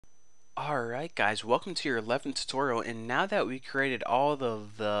Alright guys, welcome to your 11th tutorial, and now that we created all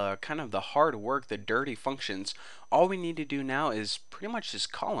of the kind of the hard work, the dirty functions, all we need to do now is pretty much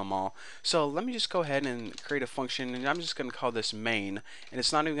just call them all. So let me just go ahead and create a function, and I'm just going to call this main, and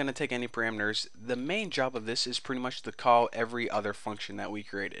it's not even going to take any parameters. The main job of this is pretty much to call every other function that we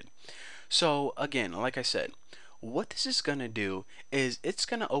created. So again, like I said, what this is going to do is it's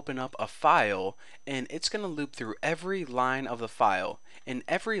going to open up a file and it's going to loop through every line of the file, and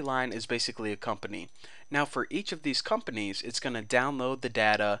every line is basically a company. Now for each of these companies, it's going to download the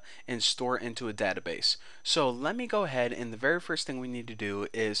data and store it into a database. So let me go ahead, and the very first thing we need to do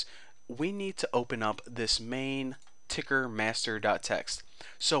is we need to open up this main ticker master.txt.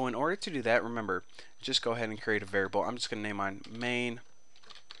 So in order to do that, remember, just go ahead and create a variable. I'm just going to name mine main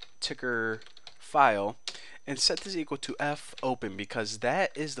ticker file and set this equal to f open, because that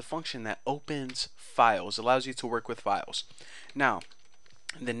is the function that opens files, allows you to work with files. Now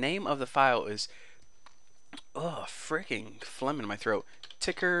the name of the file is freaking phlegm in my throat,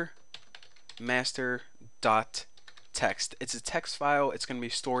 ticker master dot text. It's a text file. It's going to be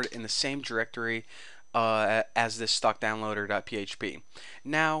stored in the same directory as this stock downloader.php.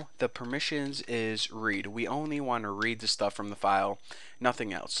 Now the permissions is read. We only want to read the stuff from the file,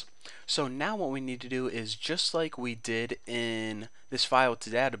 nothing else. So now what we need to do is, just like we did in this file to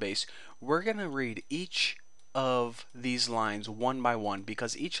database, we're going to read each of these lines one by one,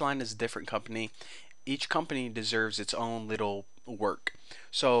 because each line is a different company. Each company deserves its own little work.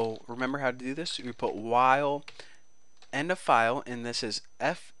 So remember how to do this. We put while end of file, and this is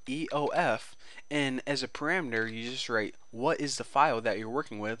FEOF, and as a parameter you just write what is the file that you're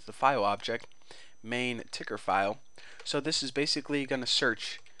working with, the file object, main ticker file. So this is basically going to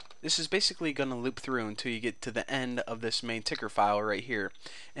search, this is basically going to loop through until you get to the end of this main ticker file right here.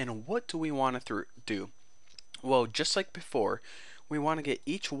 And what do we want to do? Well, just like before, we want to get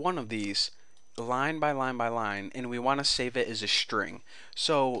each one of these line by line by line, and we want to save it as a string.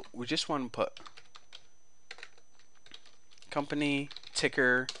 So we just want to put company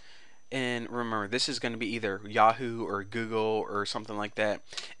ticker, and remember this is going to be either Yahoo or Google or something like that.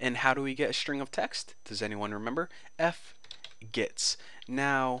 And how do we get a string of text? Does anyone remember? F gets.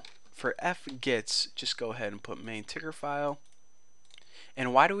 Now for F gets, just go ahead and put main ticker file.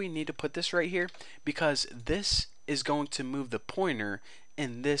 And why do we need to put this right here? Because this is going to move the pointer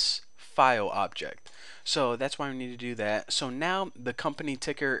in this file object. So that's why we need to do that. So now the company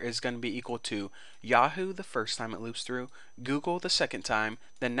ticker is going to be equal to Yahoo the first time it loops through, Google the second time,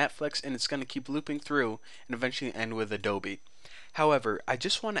 then Netflix, and it's going to keep looping through and eventually end with Adobe. However, I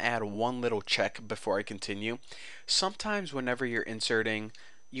just want to add one little check before I continue. Sometimes whenever you're inserting,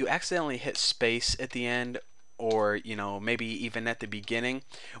 you accidentally hit space at the end, or maybe even at the beginning.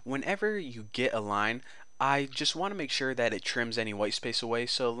 Whenever you get a line, I just want to make sure that it trims any white space away.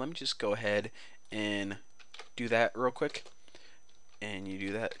 So let me just go ahead and do that real quick. And you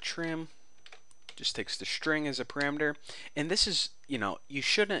do that, trim, just takes the string as a parameter. And this is, you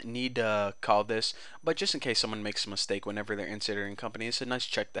shouldn't need to call this, but just in case someone makes a mistake whenever they're inserting company, it's a nice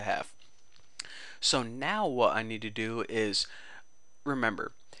check to have. So now what I need to do is,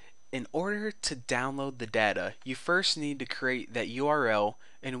 remember, in order to download the data, you first need to create that URL,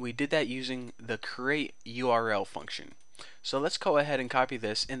 and we did that using the create URL function. So let's go ahead and copy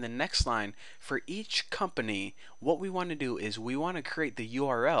this. In the next line, for each company, what we want to do is we want to create the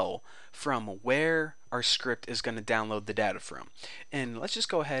URL from where our script is going to download the data from. And let's just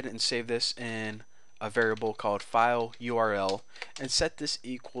go ahead and save this in a variable called file URL and set this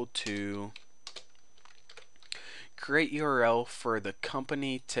equal to create URL for the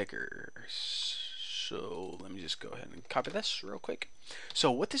company tickers. So let me just go ahead and copy this real quick. So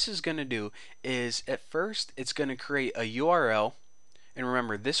what this is going to do is, at first it's going to create a URL, and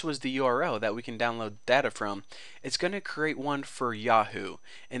remember this was the URL that we can download data from. It's going to create one for Yahoo,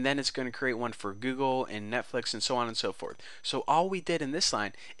 and then it's going to create one for Google and Netflix and so on and so forth. So all we did in this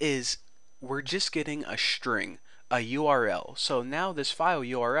line is we're just getting a string, a URL. So now this file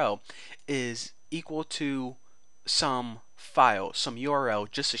URL is equal to some file, some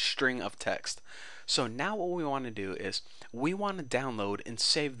URL, just a string of text. So now what we want to do is we want to download and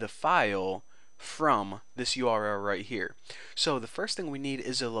save the file from this URL right here. So the first thing we need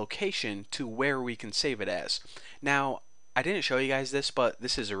is a location to where we can save it as. Now I didn't show you guys this, but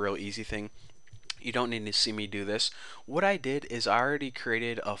this is a real easy thing. You don't need to see me do this. What I did is I already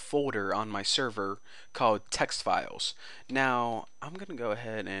created a folder on my server called text files. Now I'm gonna go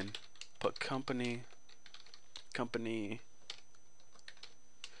ahead and put company.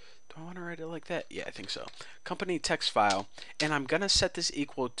 Do I want to write it like that? Yeah, I think so. Company text file, and I'm gonna set this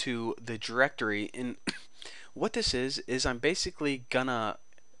equal to the directory. And what this is I'm basically gonna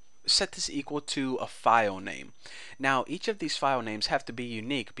set this equal to a file name. Now each of these file names have to be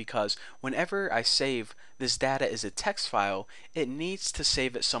unique because whenever I save this data as a text file, it needs to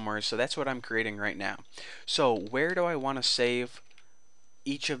save it somewhere, so that's what I'm creating right now. So where do I want to save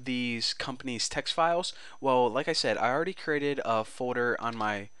each of these companies' text files? Well, like I said, I already created a folder on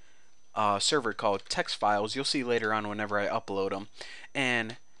my server called text files. You'll see later on whenever I upload them.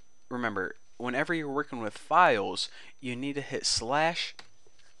 And remember, whenever you're working with files, you need to hit slash.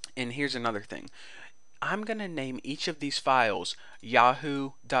 And here's another thing. I'm going to name each of these files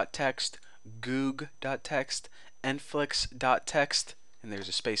yahoo.txt, goog.txt, enflix.txt, and there's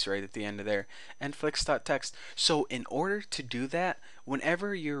a space right at the end of there, enflix.txt. So in order to do that,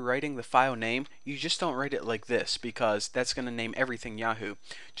 whenever you're writing the file name, you just don't write it like this because that's going to name everything Yahoo.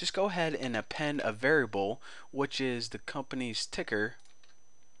 Just go ahead and append a variable, which is the company's ticker,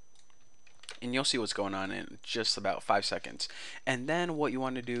 and you'll see what's going on in just about 5 seconds. And then what you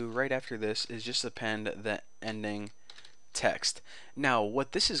want to do right after this is just append the ending text. Now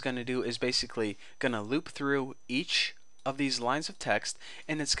what this is going to do is basically going to loop through each of these lines of text,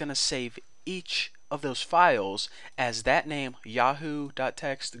 and it's going to save each of those files as that name,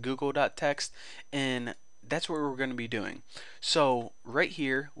 yahoo.txt, google.txt, and that's what we're going to be doing. So right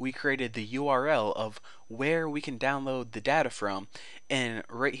here we created the URL of where we can download the data from, and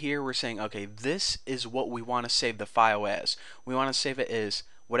right here we're saying, okay, this is what we want to save the file as. We want to save it as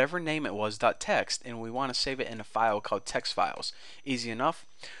whatever name it was, .text, and we want to save it in a file called text files. Easy enough.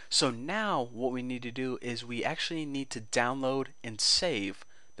 So now what we need to do is we actually need to download and save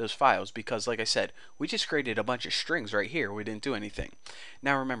those files because, like I said, we just created a bunch of strings right here. We didn't do anything.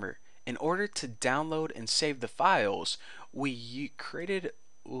 Now remember, in order to download and save the files, we created,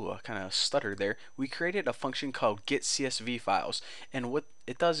 ooh, I kind of stuttered there. We created a function called getCSVFiles, and what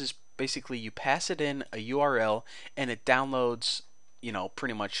it does is basically you pass it in a URL and it downloads, you know,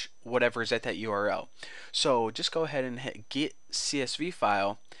 pretty much whatever is at that URL. So just go ahead and hit get CSV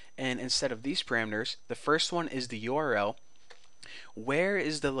file, and instead of these parameters, the first one is the URL. Where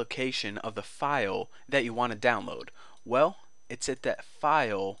is the location of the file that you want to download? Well, it's at that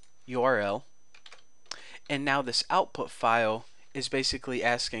file URL, and now this output file is basically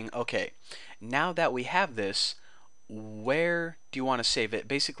asking, okay, now that we have this, where do you want to save it?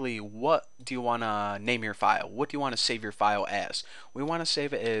 Basically, what do you want to name your file? What do you want to save your file as? We want to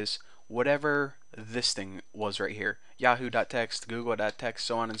save it as whatever this thing was right here, yahoo.txt, google.txt,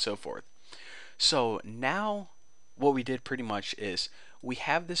 so on and so forth. So now what we did pretty much is we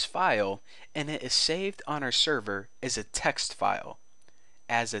have this file and it is saved on our server as a text file.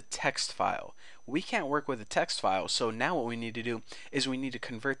 We can't work with a text file, so now what we need to do is we need to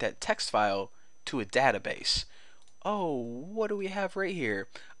convert that text file to a database. Oh, what do we have right here?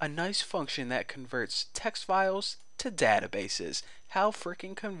 A nice function that converts text files to databases. How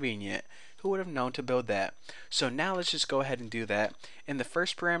freaking convenient. Who would have known to build that? So now let's just go ahead and do that. And the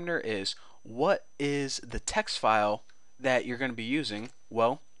first parameter is, what is the text file that you're going to be using?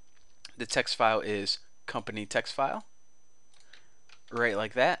 Well, the text file is company text file, right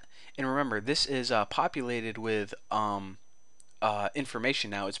like that. And remember, this is populated with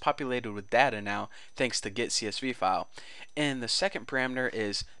information now. It's populated with data now thanks to getCSV file. And the second parameter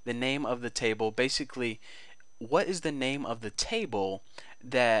is the name of the table. Basically, what is the name of the table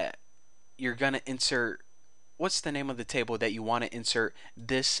that you're going to insert? What's the name of the table that you want to insert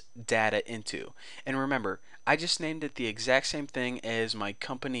this data into? And remember, I just named it the exact same thing as my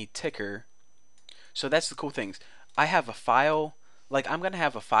company ticker. So that's the cool things. I have a file, like I'm going to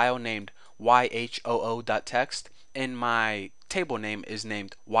have a file named yhoo.txt, and my table name is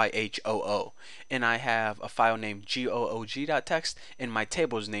named yhoo, and I have a file named goog.txt, and my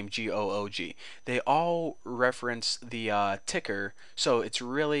table is named goog. They all reference the ticker, so it's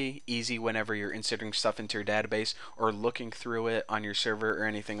really easy whenever you're inserting stuff into your database or looking through it on your server or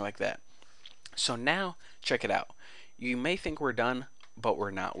anything like that. So now check it out. You may think we're done, but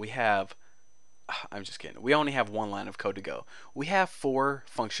we're not. I'm just kidding. We only have one line of code to go. We have 4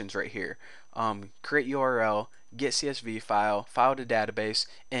 functions right here. Create URL, get CSV file, file to database,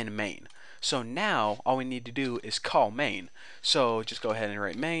 and main. So now all we need to do is call main. So just go ahead and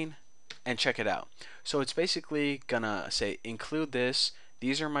write main and check it out. So it's basically gonna say include this,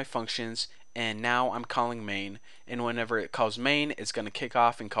 these are my functions, and now I'm calling main, and whenever it calls main, it's going to kick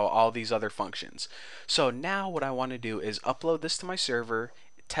off and call all these other functions. So now what I want to do is upload this to my server,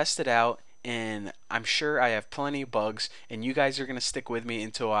 test it out, and I'm sure I have plenty of bugs, and you guys are going to stick with me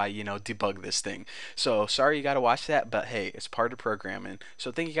until I, debug this thing. So sorry you got to watch that, but hey, it's part of programming.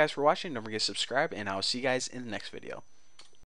 So thank you guys for watching. Don't forget to subscribe, and I'll see you guys in the next video.